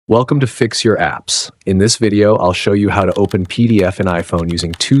Welcome to Fix Your Apps. In this video, I'll show you how to open PDF in iPhone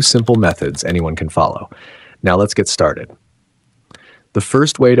using two simple methods anyone can follow. Now let's get started. The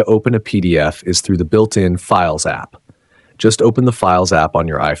first way to open a PDF is through the built-in Files app. Just open the Files app on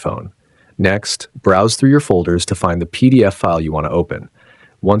your iPhone. Next, browse through your folders to find the PDF file you want to open.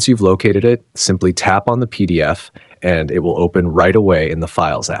 Once you've located it, simply tap on the PDF and it will open right away in the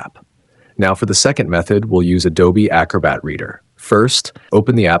Files app. Now for the second method, we'll use Adobe Acrobat Reader. First,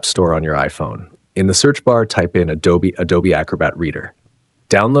 open the App Store on your iPhone. In the search bar, type in Adobe Acrobat Reader.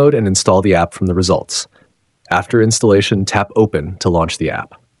 Download and install the app from the results. After installation, tap Open to launch the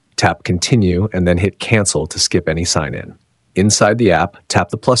app. Tap Continue and then hit Cancel to skip any sign-in. Inside the app, tap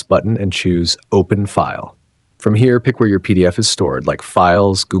the plus button and choose Open File. From here, pick where your PDF is stored, like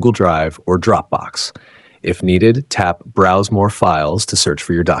Files, Google Drive, or Dropbox. If needed, tap Browse More Files to search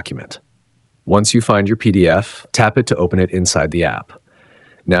for your document. Once you find your PDF, tap it to open it inside the app.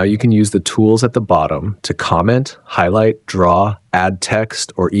 Now you can use the tools at the bottom to comment, highlight, draw, add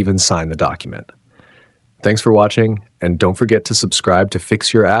text, or even sign the document. Thanks for watching, and don't forget to subscribe to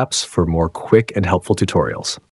Fix Your Apps for more quick and helpful tutorials.